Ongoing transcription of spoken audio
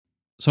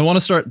So I want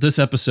to start this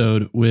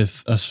episode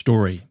with a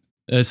story.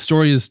 A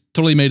story is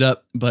totally made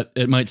up, but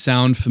it might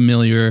sound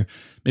familiar.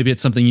 Maybe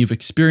it's something you've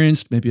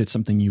experienced. Maybe it's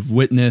something you've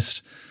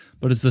witnessed.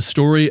 But it's the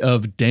story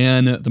of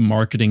Dan, the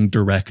marketing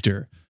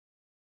director.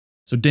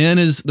 So Dan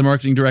is the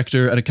marketing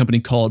director at a company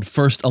called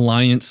First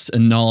Alliance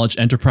and Knowledge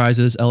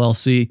Enterprises,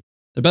 LLC.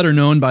 They're better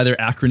known by their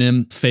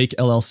acronym, FAKE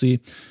LLC.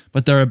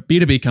 But they're a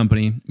B2B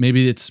company.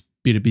 Maybe it's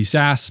B2B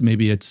SaaS.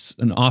 Maybe it's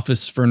an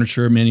office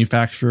furniture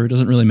manufacturer. It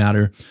doesn't really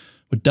matter.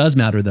 What does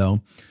matter, though,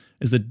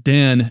 is that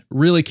Dan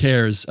really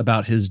cares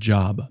about his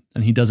job,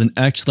 and he does an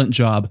excellent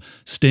job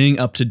staying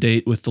up to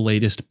date with the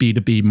latest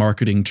B2B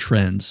marketing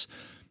trends.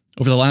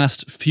 Over the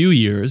last few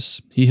years,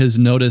 he has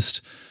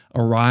noticed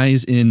a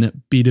rise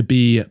in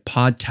B2B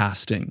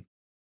podcasting.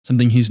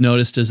 Something he's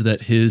noticed is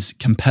that his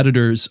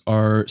competitors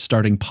are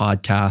starting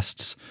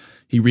podcasts.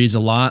 He reads a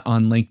lot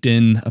on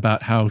LinkedIn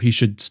about how he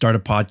should start a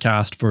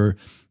podcast for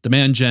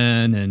demand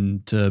gen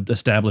and to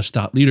establish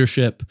thought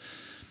leadership.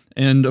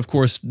 And of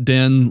course,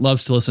 Dan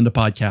loves to listen to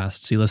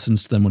podcasts. He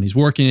listens to them when he's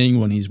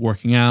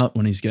working out,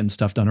 when he's getting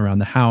stuff done around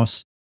the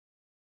house.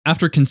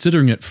 After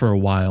considering it for a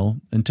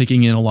while and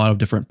taking in a lot of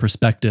different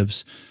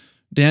perspectives,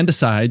 Dan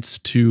decides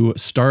to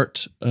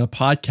start a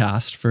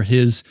podcast for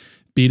his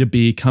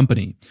B2B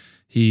company.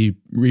 He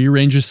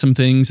rearranges some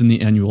things in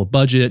the annual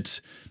budget,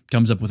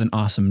 comes up with an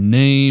awesome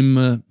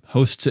name,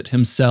 hosts it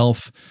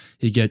himself.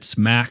 He gets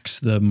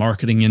Max, the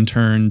marketing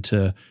intern,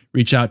 to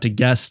reach out to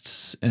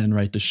guests and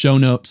write the show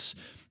notes.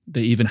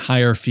 They even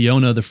hire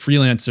Fiona, the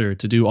freelancer,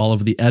 to do all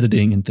of the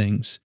editing and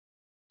things.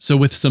 So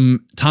with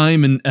some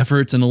time and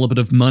effort and a little bit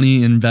of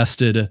money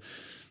invested,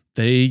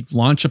 they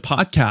launch a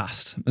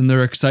podcast, and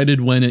they're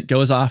excited when it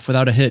goes off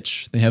without a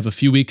hitch. They have a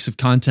few weeks of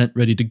content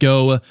ready to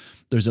go.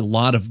 There's a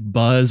lot of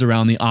buzz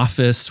around the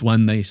office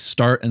when they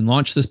start and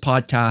launch this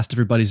podcast.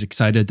 Everybody's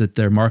excited that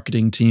their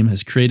marketing team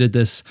has created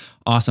this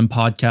awesome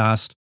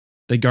podcast.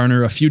 They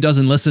garner a few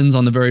dozen listens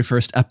on the very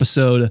first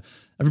episode.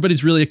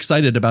 Everybody's really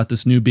excited about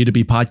this new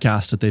B2B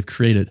podcast that they've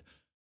created.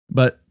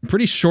 But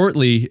pretty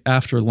shortly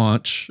after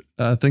launch,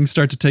 things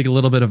start to take a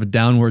little bit of a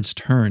downwards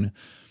turn.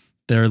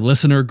 Their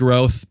listener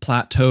growth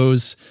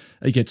plateaus.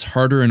 It gets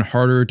harder and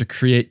harder to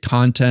create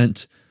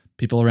content.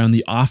 People around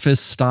the office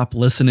stop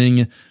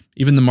listening.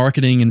 Even the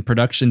marketing and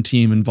production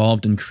team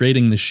involved in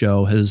creating the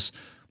show has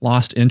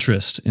lost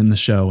interest in the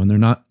show, and they're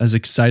not as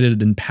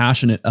excited and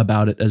passionate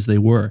about it as they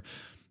were.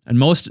 And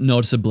most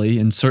noticeably,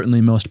 and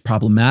certainly most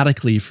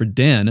problematically for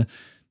Dan,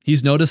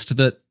 he's noticed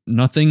that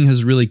nothing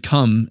has really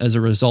come as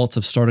a result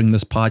of starting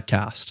this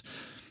podcast.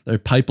 Their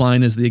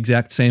pipeline is the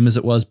exact same as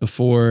it was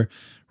before.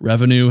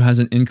 Revenue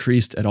hasn't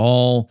increased at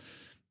all.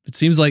 It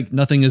seems like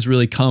nothing has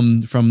really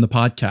come from the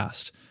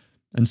podcast.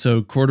 And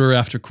so quarter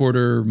after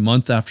quarter,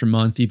 month after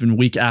month, even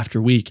week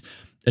after week,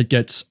 it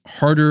gets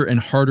harder and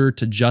harder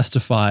to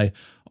justify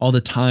all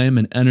the time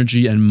and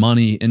energy and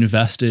money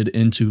invested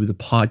into the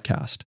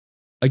podcast.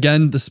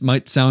 Again, this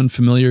might sound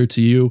familiar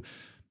to you.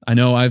 I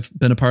know I've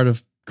been a part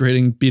of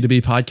creating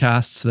B2B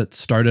podcasts that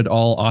started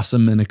all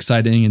awesome and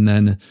exciting, and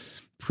then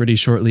pretty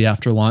shortly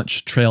after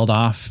launch trailed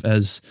off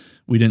as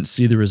we didn't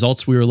see the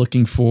results we were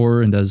looking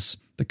for, and as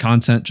the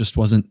content just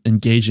wasn't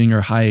engaging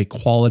or high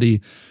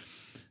quality.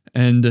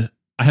 And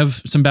I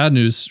have some bad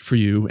news for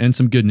you and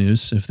some good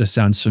news, if this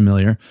sounds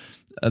familiar.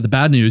 The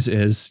bad news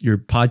is your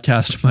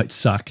podcast might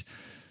suck.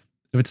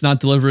 If it's not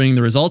delivering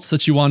the results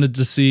that you wanted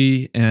to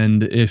see,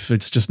 and if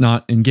it's just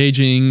not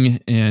engaging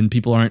and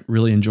people aren't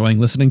really enjoying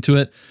listening to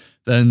it,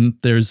 then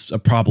there's a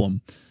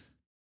problem.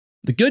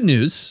 The good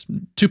news,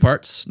 two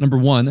parts. Number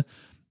one,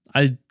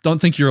 I don't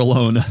think you're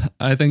alone.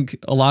 I think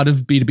a lot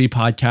of B2B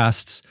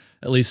podcasts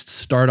at least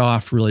start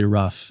off really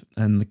rough,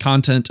 and the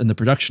content and the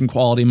production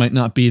quality might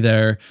not be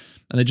there,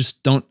 and they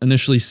just don't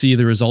initially see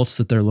the results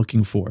that they're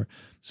looking for.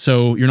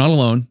 So you're not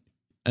alone.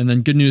 And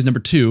then good news number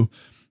two,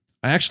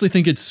 I actually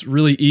think it's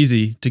really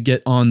easy to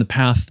get on the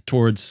path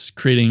towards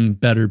creating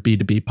better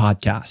B2B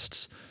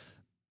podcasts.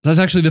 That's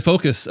actually the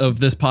focus of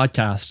this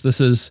podcast. This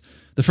is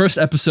the first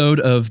episode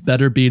of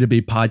Better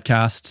B2B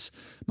Podcasts.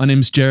 My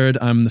name's Jared.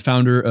 I'm the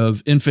founder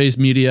of InPhase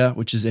Media,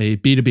 which is a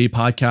B2B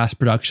podcast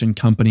production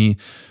company.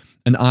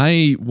 And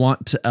I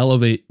want to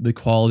elevate the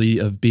quality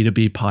of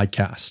B2B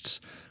podcasts.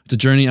 It's a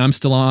journey I'm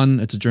still on.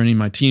 It's a journey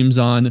my team's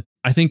on.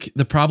 I think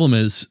the problem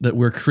is that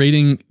we're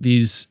creating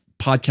these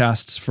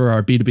podcasts for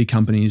our B2B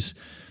companies,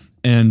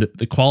 and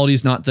the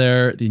quality's not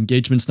there, the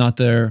engagement's not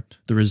there,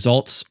 the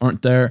results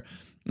aren't there.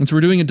 And so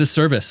we're doing a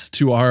disservice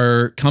to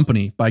our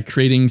company by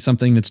creating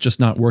something that's just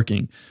not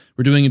working.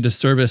 We're doing a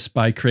disservice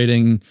by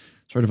creating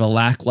sort of a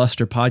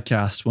lackluster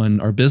podcast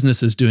when our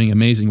business is doing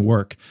amazing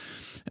work.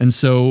 And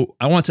so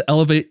I want to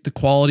elevate the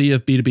quality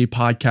of B2B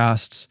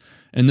podcasts.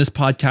 In this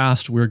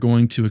podcast, we're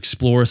going to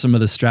explore some of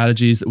the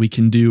strategies that we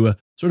can do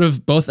sort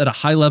of both at a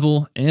high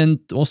level and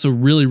also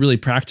really, really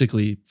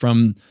practically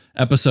from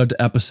episode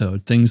to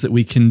episode, things that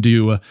we can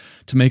do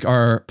to make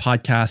our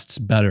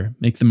podcasts better,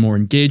 make them more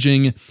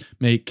engaging,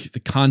 make the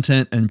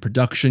content and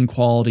production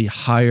quality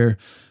higher.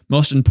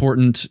 Most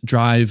important,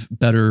 drive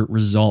better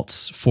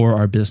results for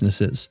our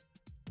businesses.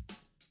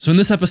 So in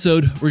this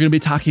episode, we're going to be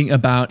talking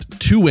about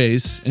 2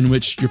 ways in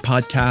which your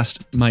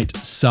podcast might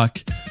suck,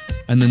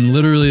 and then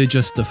literally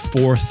just the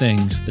 4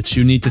 things that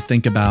you need to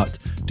think about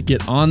to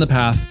get on the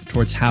path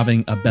towards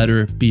having a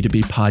better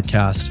B2B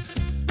podcast.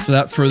 So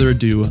without further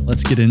ado,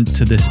 let's get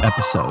into this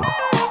episode.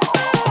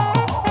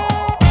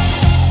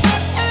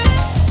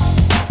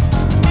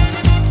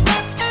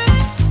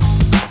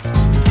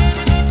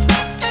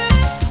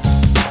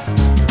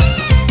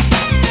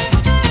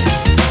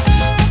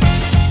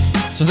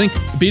 So I think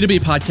B2B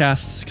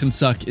podcasts can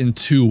suck in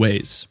 2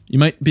 ways. You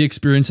might be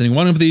experiencing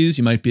one of these,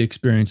 you might be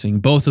experiencing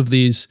both of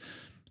these.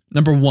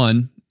 Number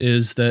 1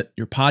 is that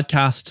your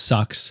podcast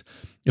sucks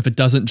if it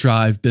doesn't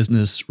drive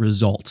business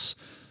results.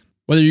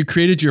 Whether you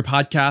created your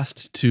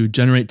podcast to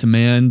generate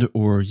demand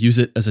or use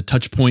it as a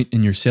touch point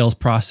in your sales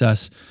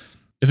process,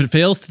 if it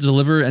fails to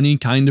deliver any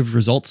kind of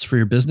results for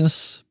your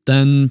business,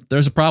 then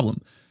there's a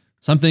problem.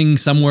 Something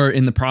somewhere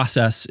in the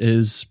process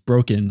is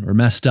broken or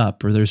messed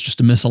up, or there's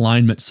just a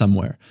misalignment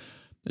somewhere.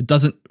 It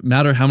doesn't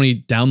matter how many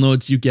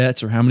downloads you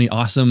get or how many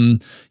awesome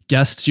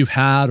guests you've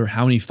had or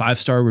how many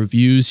 5-star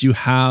reviews you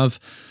have.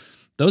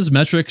 Those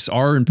metrics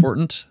are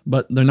important,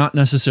 but they're not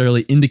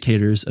necessarily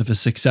indicators of a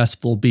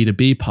successful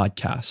B2B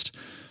podcast.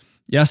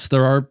 Yes,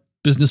 there are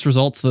business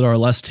results that are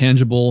less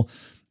tangible,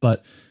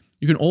 but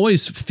you can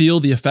always feel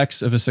the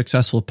effects of a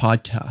successful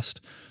podcast.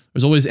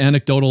 There's always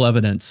anecdotal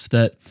evidence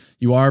that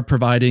you are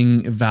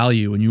providing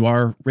value and you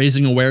are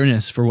raising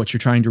awareness for what you're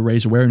trying to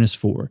raise awareness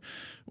for.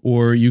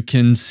 Or you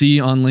can see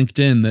on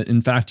LinkedIn that,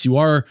 in fact, you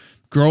are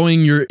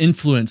growing your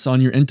influence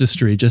on your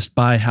industry just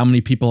by how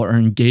many people are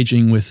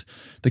engaging with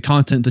the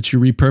content that you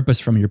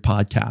repurpose from your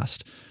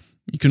podcast.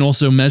 You can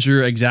also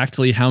measure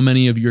exactly how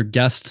many of your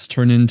guests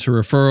turn into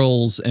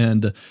referrals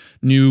and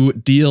new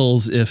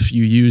deals if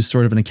you use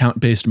sort of an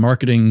account-based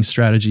marketing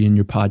strategy in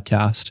your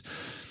podcast.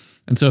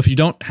 And so if you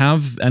don't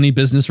have any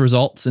business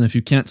results and if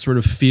you can't sort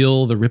of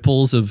feel the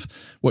ripples of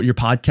what your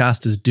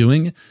podcast is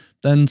doing,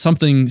 then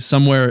something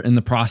somewhere in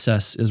the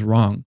process is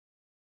wrong.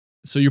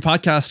 So your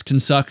podcast can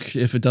suck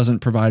if it doesn't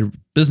provide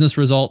business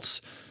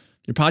results.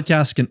 Your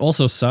podcast can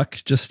also suck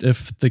just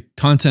if the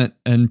content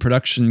and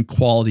production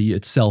quality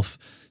itself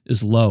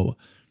is low.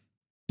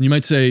 And you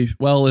might say,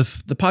 well,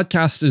 if the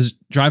podcast is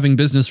driving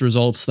business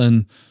results,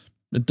 then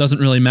it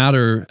doesn't really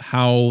matter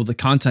how the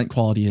content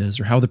quality is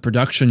or how the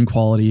production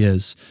quality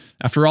is.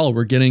 After all,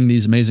 we're getting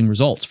these amazing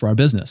results for our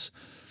business.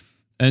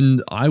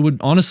 And I would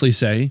honestly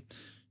say,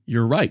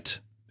 you're right.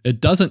 It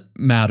doesn't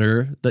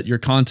matter that your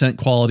content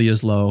quality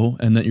is low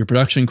and that your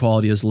production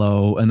quality is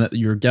low and that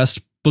your guest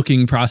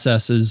booking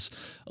process is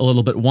a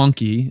little bit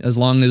wonky, as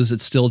long as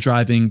it's still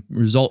driving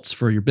results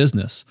for your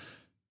business.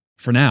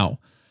 For now,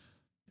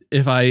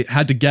 if I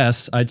had to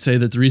guess, I'd say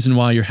that the reason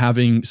why you're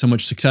having so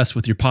much success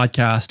with your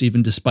podcast,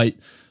 even despite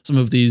some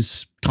of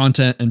these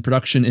content and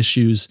production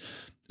issues,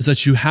 is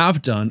that you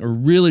have done a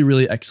really,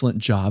 really excellent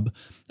job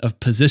of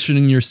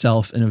positioning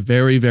yourself in a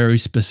very, very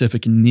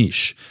specific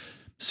niche.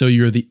 So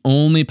you're the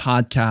only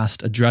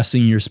podcast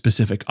addressing your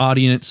specific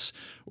audience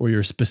or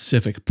your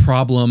specific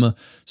problem.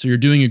 So you're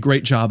doing a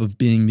great job of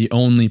being the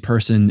only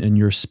person in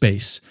your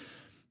space.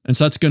 And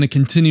so that's going to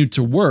continue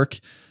to work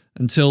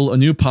until a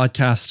new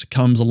podcast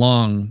comes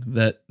along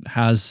that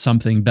has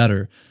something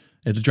better.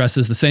 It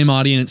addresses the same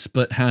audience,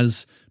 but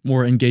has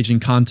more engaging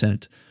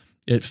content.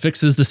 It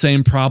fixes the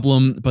same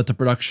problem, but the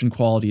production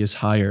quality is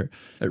higher.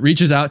 It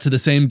reaches out to the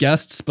same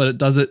guests, but it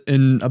does it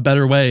in a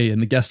better way,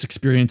 and the guest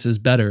experience is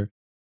better.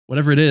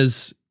 Whatever it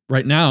is,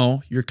 right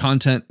now, your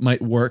content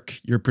might work,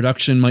 your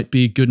production might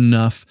be good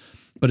enough,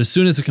 but as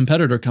soon as a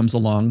competitor comes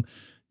along,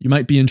 you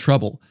might be in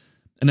trouble.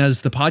 And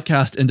as the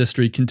podcast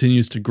industry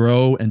continues to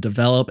grow and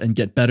develop and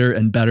get better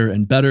and better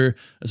and better,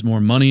 as more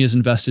money is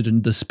invested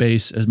in this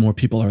space, as more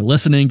people are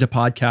listening to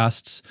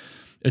podcasts,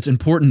 it's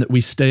important that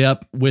we stay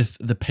up with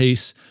the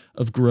pace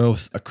of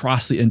growth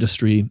across the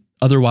industry.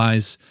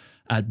 Otherwise,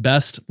 at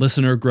best,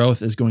 listener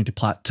growth is going to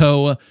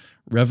plateau.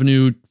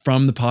 Revenue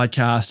from the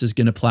podcast is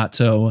going to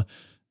plateau.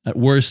 At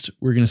worst,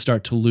 we're going to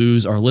start to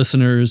lose our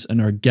listeners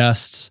and our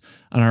guests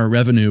and our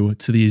revenue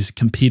to these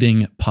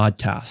competing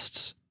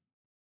podcasts.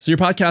 So your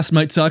podcast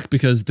might suck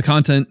because the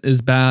content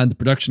is bad, the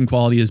production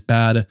quality is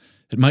bad.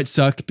 It might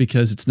suck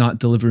because it's not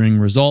delivering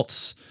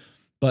results.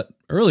 But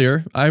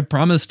earlier, I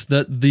promised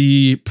that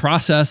the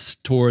process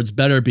towards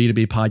better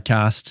B2B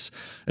podcasts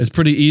is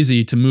pretty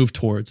easy to move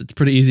towards. It's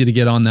pretty easy to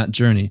get on that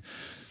journey.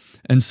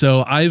 And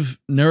so I've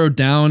narrowed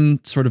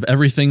down sort of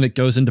everything that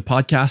goes into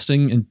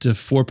podcasting into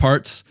 4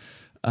 parts.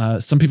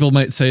 Some people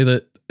might say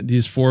that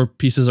these 4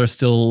 pieces are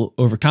still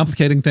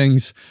overcomplicating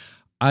things.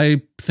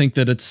 I think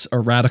that it's a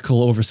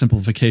radical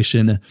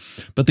oversimplification,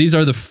 but these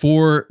are the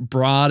 4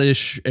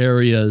 broadish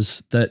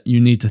areas that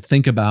you need to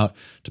think about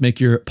to make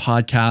your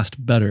podcast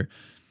better.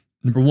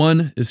 Number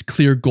 1 is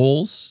clear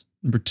goals.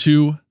 Number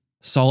 2,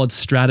 solid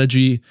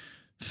strategy.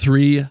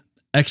 3,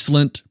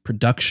 excellent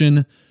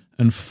production.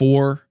 And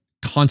 4,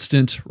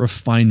 constant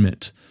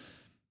refinement.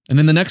 And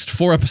in the next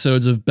 4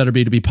 episodes of Better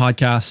B2B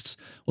Podcasts,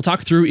 we'll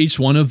talk through each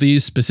one of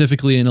these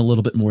specifically in a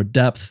little bit more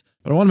depth.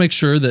 But I want to make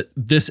sure that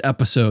this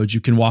episode,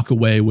 you can walk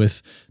away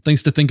with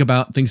things to think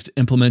about, things to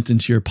implement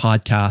into your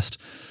podcast.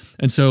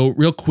 And so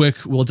real quick,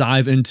 we'll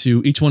dive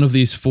into each one of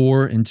these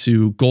four,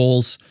 into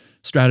goals,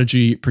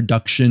 strategy,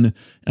 production,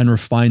 and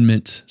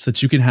refinement, so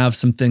that you can have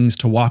some things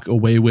to walk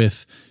away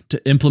with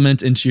to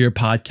implement into your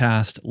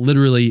podcast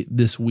literally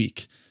this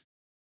week.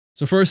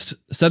 So first,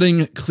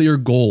 setting clear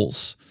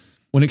goals.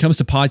 When it comes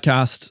to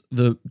podcasts,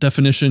 the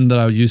definition that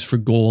I would use for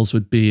goals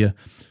would be,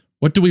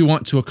 what do we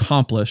want to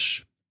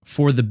accomplish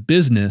for the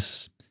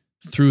business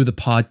through the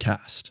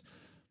podcast?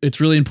 It's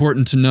really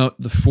important to note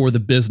the "for the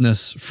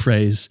business"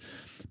 phrase,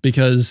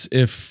 because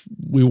if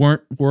we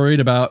weren't worried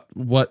about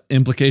what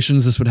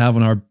implications this would have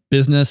on our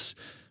business,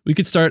 we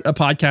could start a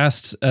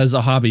podcast as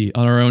a hobby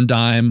on our own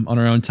dime, on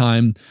our own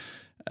time.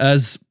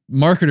 As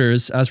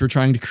marketers, as we're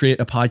trying to create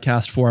a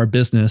podcast for our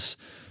business,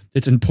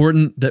 it's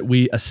important that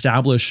we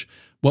establish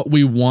what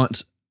we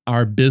want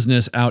our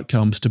business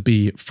outcomes to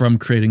be from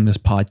creating this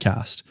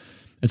podcast.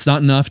 It's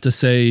not enough to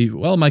say,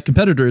 well, my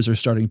competitors are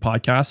starting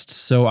podcasts,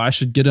 so I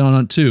should get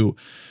on it too.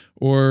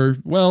 Or,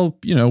 well,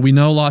 we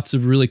know lots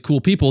of really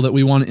cool people that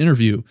we want to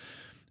interview.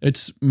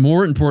 It's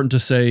more important to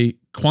say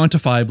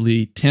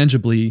quantifiably,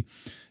 tangibly,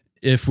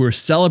 if we're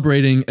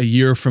celebrating a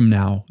year from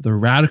now, the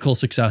radical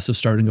success of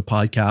starting a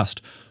podcast,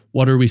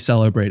 what are we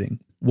celebrating?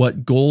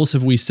 What goals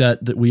have we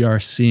set that we are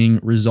seeing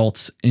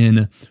results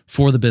in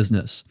for the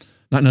business?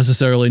 Not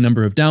necessarily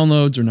number of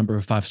downloads or number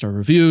of 5-star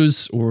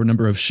reviews or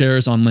number of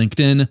shares on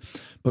LinkedIn,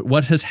 but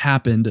what has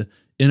happened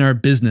in our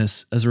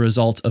business as a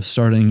result of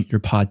starting your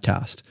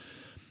podcast.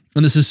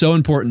 And this is so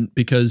important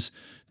because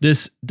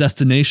this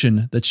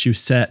destination that you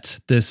set,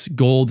 this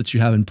goal that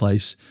you have in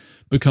place,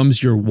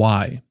 becomes your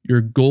why.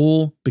 Your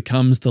goal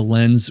becomes the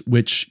lens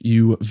which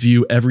you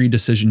view every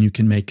decision you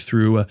can make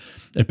through.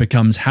 It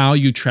becomes how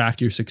you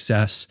track your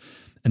success,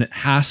 and it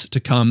has to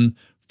come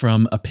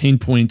from a pain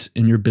point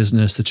in your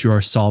business that you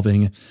are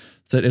solving,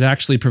 so that it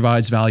actually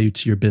provides value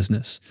to your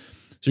business.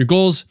 So your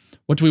goals,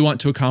 what do we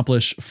want to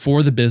accomplish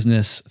for the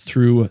business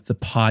through the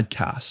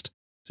podcast?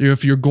 So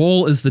if your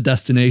goal is the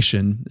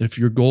destination, if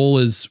your goal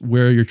is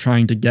where you're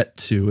trying to get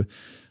to,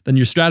 then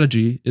your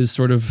strategy is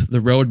sort of the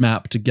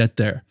roadmap to get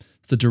there,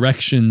 the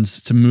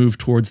directions to move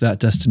towards that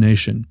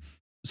destination.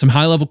 Some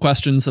high-level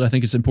questions that I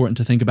think it's important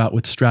to think about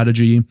with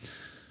strategy.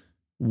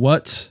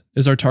 What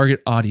is our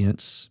target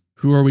audience?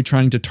 Who are we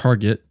trying to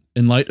target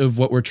in light of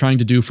what we're trying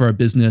to do for our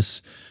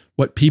business?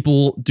 What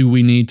people do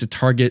we need to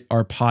target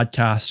our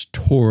podcast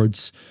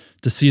towards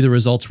to see the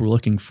results we're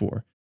looking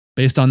for?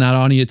 Based on that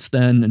audience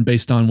then, and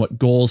based on what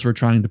goals we're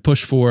trying to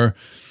push for,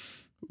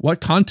 what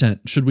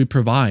content should we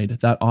provide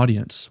that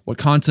audience? What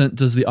content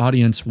does the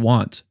audience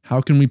want?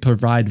 How can we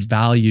provide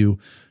value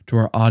to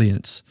our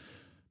audience?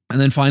 And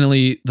then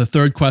finally, the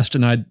third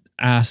question I'd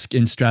ask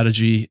in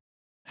strategy,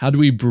 how do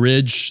we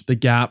bridge the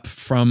gap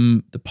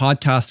from the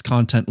podcast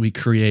content we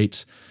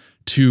create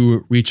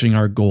to reaching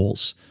our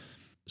goals?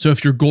 So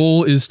if your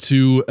goal is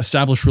to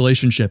establish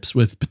relationships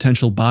with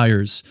potential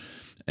buyers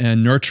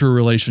and nurture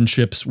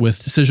relationships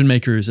with decision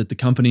makers at the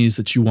companies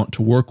that you want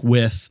to work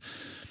with,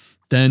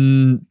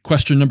 then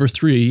question number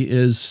 3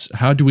 is,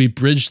 how do we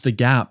bridge the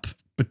gap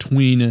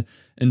between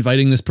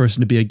inviting this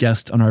person to be a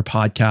guest on our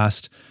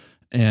podcast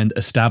and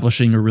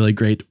establishing a really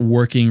great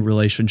working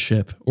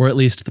relationship, or at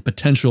least the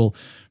potential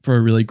for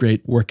a really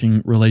great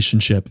working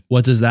relationship?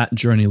 What does that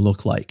journey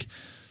look like?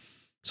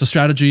 So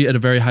strategy at a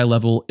very high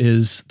level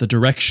is the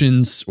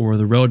directions or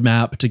the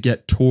roadmap to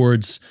get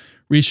towards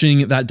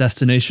reaching that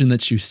destination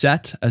that you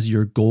set as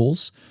your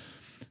goals.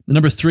 The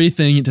number 3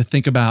 thing to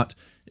think about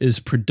is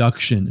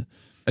production.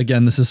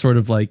 Again, this is sort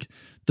of like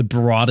the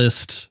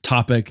broadest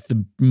topic,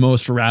 the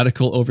most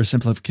radical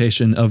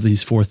oversimplification of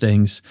these 4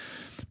 things.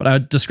 But I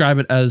would describe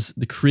it as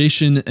the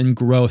creation and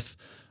growth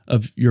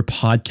of your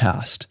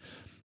podcast.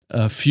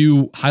 A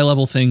few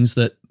high-level things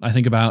that I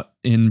think about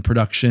in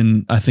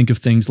production, I think of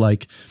things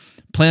like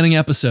planning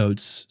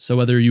episodes. So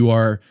whether you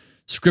are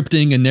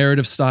scripting a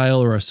narrative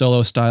style or a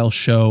solo style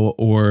show,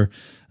 or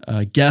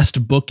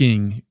guest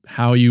booking,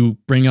 how you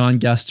bring on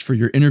guests for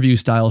your interview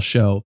style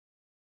show.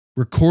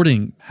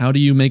 Recording, how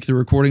do you make the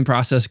recording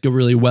process go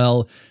really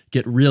well,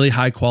 get really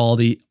high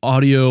quality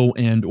audio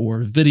and or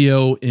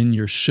video in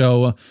your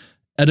show.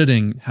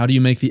 Editing, how do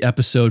you make the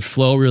episode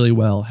flow really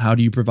well? How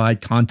do you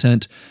provide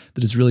content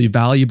that is really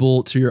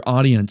valuable to your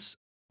audience?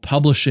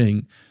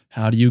 Publishing,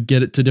 how do you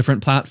get it to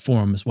different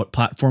platforms? What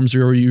platforms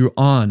are you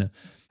on?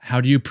 How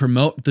do you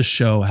promote the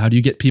show? How do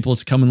you get people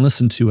to come and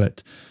listen to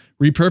it?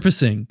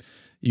 Repurposing,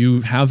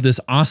 you have this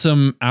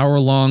awesome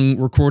hour-long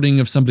recording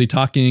of somebody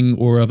talking,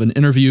 or of an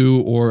interview,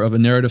 or of a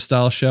narrative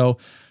style show.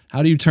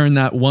 How do you turn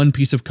that one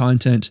piece of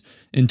content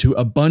into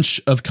a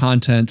bunch of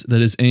content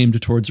that is aimed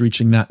towards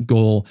reaching that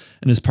goal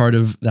and is part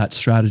of that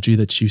strategy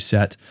that you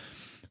set?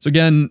 So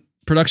again,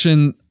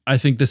 production, I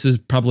think this is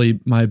probably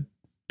my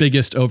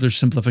biggest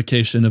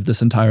oversimplification of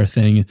this entire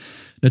thing.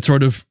 It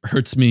sort of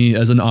hurts me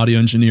as an audio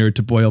engineer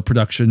to boil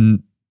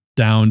production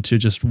down to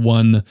just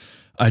one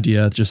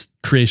idea, just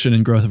creation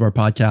and growth of our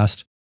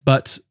podcast.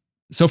 But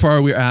so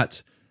far we're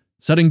at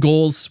Setting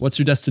goals, what's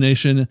your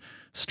destination?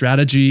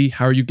 Strategy,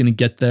 how are you going to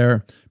get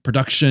there?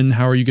 Production,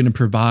 how are you going to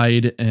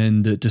provide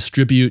and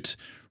distribute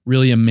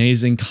really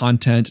amazing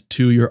content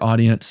to your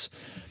audience?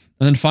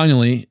 And then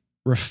finally,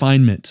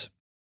 refinement.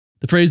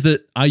 The phrase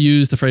that I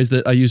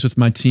use with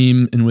my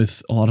team and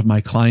with a lot of my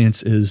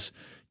clients is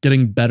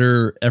getting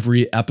better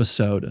every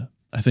episode.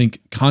 I think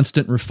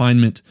constant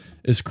refinement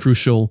is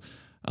crucial.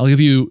 I'll give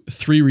you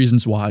 3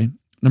 reasons why.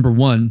 Number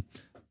 1,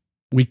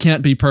 we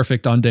can't be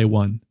perfect on day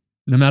 1.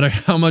 No matter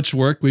how much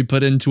work we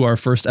put into our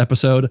first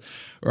episode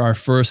or our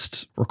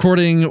first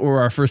recording or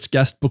our first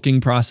guest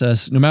booking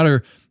process, no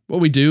matter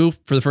what we do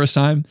for the first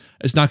time,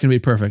 it's not going to be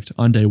perfect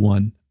on day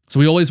 1. So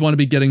we always want to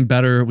be getting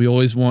better. We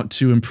always want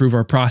to improve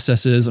our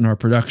processes and our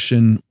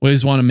production. We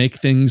always want to make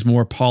things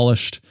more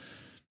polished.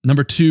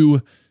 Number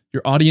 2,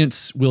 your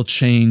audience will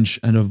change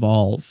and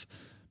evolve.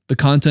 The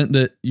content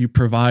that you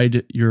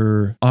provide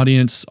your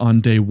audience on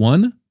day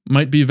 1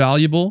 might be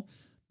valuable,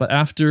 but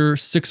after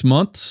 6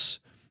 months,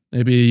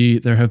 maybe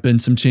there have been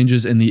some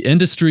changes in the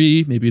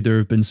industry. Maybe there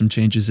have been some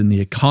changes in the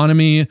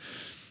economy.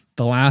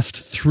 The last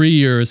 3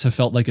 years have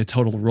felt like a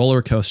total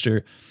roller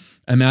coaster.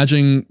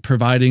 Imagine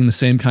providing the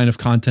same kind of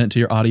content to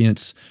your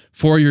audience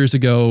 4 years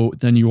ago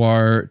than you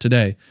are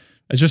today.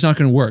 It's just not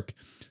going to work.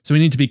 So we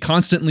need to be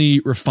constantly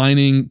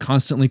refining,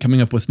 constantly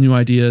coming up with new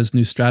ideas,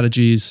 new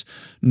strategies,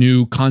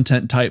 new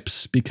content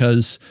types,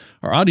 because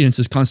our audience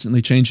is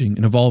constantly changing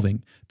and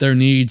evolving. Their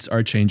needs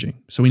are changing.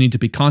 So we need to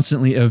be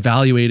constantly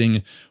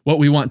evaluating what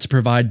we want to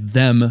provide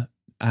them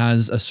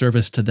as a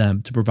service to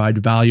them, to provide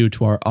value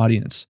to our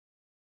audience.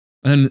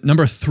 And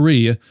number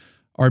 3,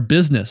 our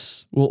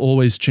business will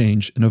always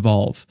change and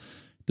evolve.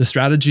 The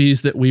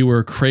strategies that we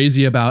were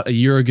crazy about a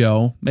year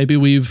ago, maybe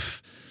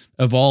we've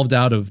evolved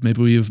out of,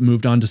 maybe we've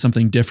moved on to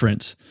something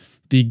different.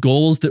 The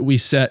goals that we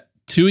set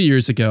 2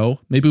 years ago,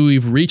 maybe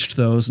we've reached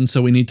those, and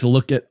so we need to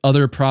look at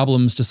other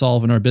problems to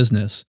solve in our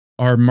business.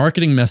 Our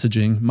marketing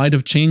messaging might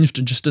have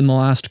changed just in the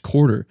last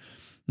quarter.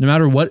 No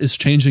matter what is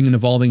changing and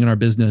evolving in our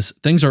business,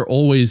 things are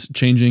always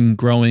changing,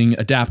 growing,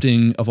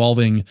 adapting,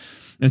 evolving.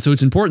 And so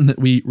it's important that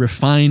we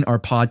refine our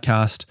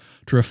podcast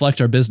to reflect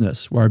our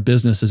business, where our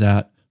business is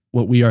at,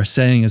 what we are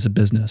saying as a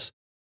business.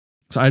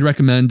 So I'd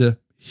recommend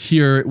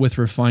here with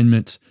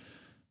refinement,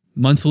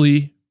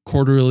 monthly,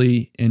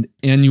 quarterly, and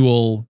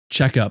annual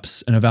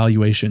checkups and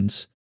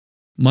evaluations.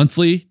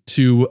 Monthly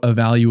to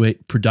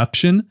evaluate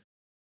production.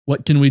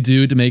 What can we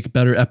do to make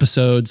better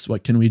episodes?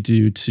 What can we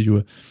do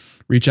to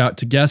reach out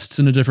to guests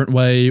in a different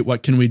way?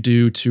 What can we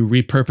do to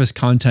repurpose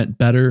content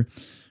better?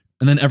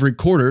 And then every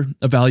quarter,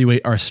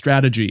 evaluate our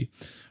strategy.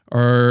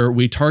 Are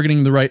we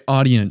targeting the right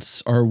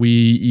audience? Are we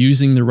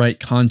using the right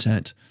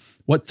content?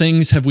 What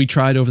things have we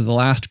tried over the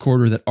last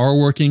quarter that are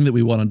working that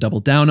we want to double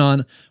down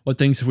on? What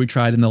things have we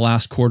tried in the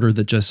last quarter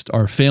that just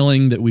are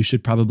failing that we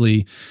should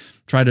probably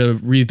try to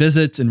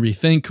revisit and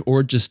rethink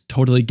or just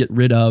totally get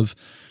rid of?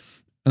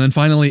 And then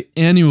finally,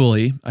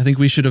 annually, I think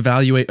we should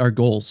evaluate our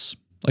goals.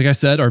 Like I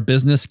said, our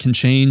business can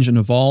change and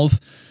evolve.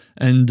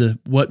 And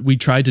what we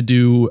tried to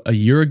do a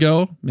year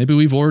ago, maybe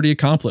we've already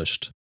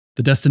accomplished.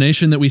 The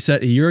destination that we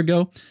set a year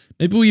ago,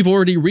 maybe we've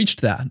already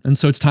reached that. And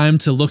so it's time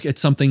to look at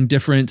something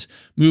different,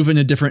 move in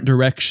a different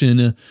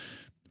direction.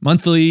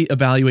 Monthly,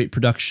 evaluate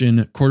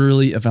production,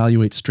 quarterly,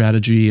 evaluate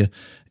strategy,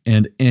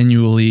 and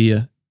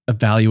annually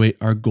evaluate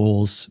our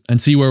goals and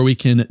see where we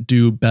can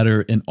do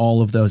better in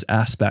all of those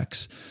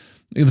aspects.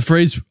 The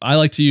phrase I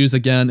like to use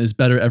again is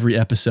better every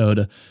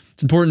episode.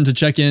 It's important to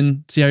check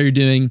in, see how you're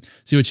doing,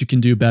 see what you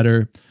can do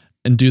better,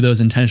 and do those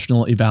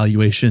intentional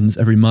evaluations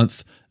every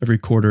month, every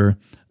quarter,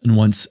 and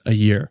once a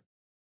year.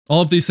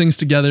 All of these things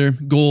together,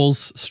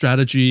 goals,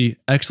 strategy,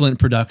 excellent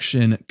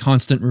production,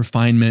 constant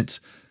refinement,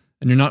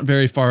 and you're not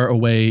very far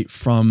away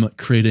from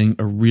creating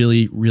a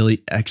really,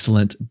 really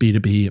excellent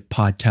B2B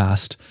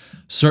podcast.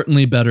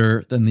 Certainly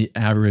better than the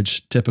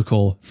average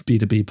typical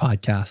B2B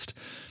podcast.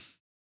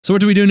 So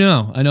what do we do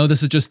now? I know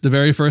this is just the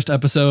very first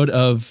episode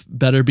of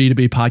Better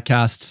B2B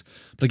Podcasts.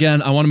 But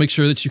again, I want to make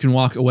sure that you can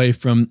walk away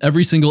from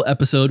every single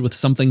episode with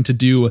something to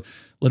do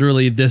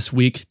literally this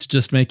week to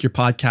just make your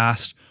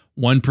podcast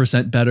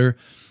 1% better.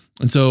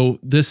 And so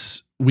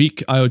this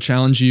week, I would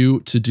challenge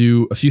you to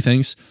do a few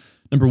things.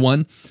 Number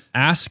 1,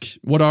 ask,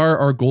 what are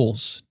our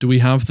goals? Do we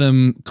have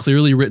them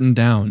clearly written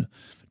down?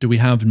 Do we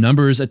have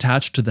numbers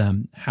attached to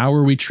them? How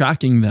are we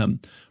tracking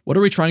them? What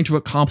are we trying to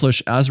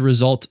accomplish as a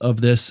result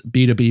of this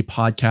B2B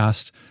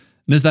podcast?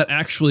 And is that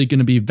actually going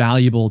to be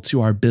valuable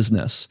to our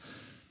business?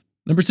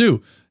 Number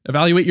 2,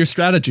 evaluate your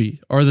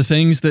strategy. Are the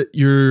things that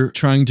you're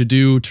trying to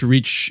do to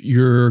reach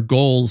your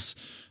goals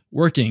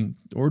working?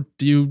 Or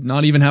do you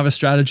not even have a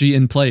strategy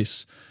in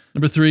place?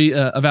 Number 3,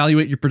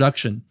 evaluate your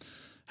production.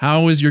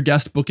 How is your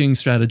guest booking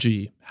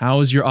strategy? How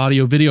is your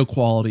audio video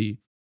quality?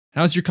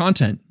 How's your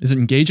content? Is it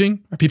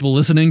engaging? Are people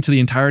listening to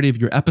the entirety of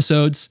your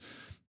episodes?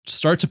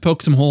 Start to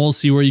poke some holes,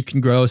 see where you can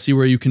grow, see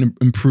where you can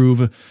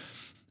improve.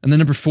 And then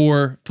number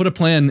 4, put a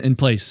plan in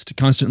place to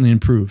constantly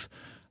improve.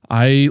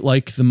 I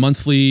like the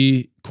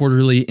monthly,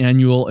 quarterly,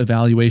 annual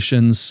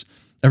evaluations.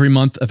 Every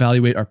month,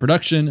 evaluate our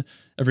production.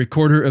 Every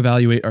quarter,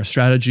 evaluate our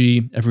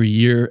strategy. Every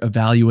year,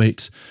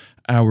 evaluate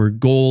our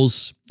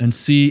goals and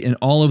see in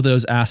all of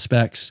those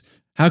aspects,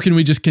 how can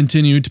we just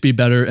continue to be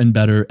better and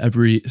better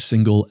every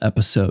single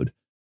episode?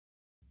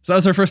 So that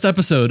was our first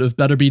episode of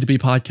Better B2B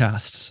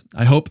Podcasts.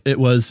 I hope it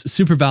was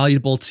super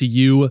valuable to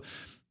you.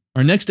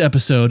 Our next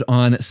episode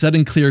on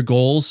setting clear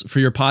goals for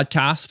your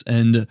podcast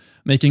and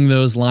making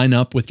those line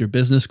up with your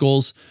business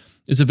goals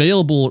is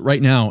available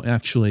right now,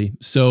 actually.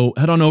 So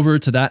head on over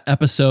to that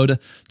episode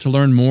to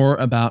learn more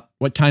about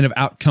what kind of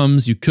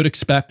outcomes you could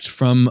expect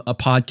from a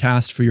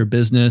podcast for your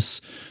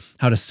business,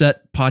 how to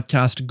set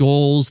podcast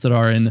goals that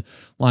are in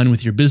line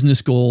with your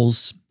business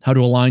goals, how to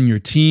align your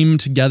team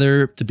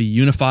together to be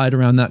unified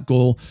around that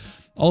goal.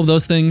 All of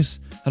those things,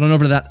 head on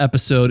over to that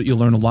episode. You'll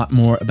learn a lot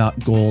more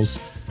about goals.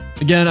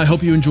 Again, I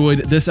hope you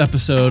enjoyed this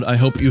episode. I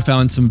hope you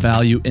found some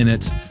value in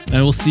it. And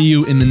I will see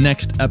you in the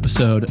next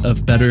episode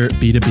of Better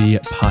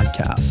B2B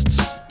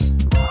Podcasts.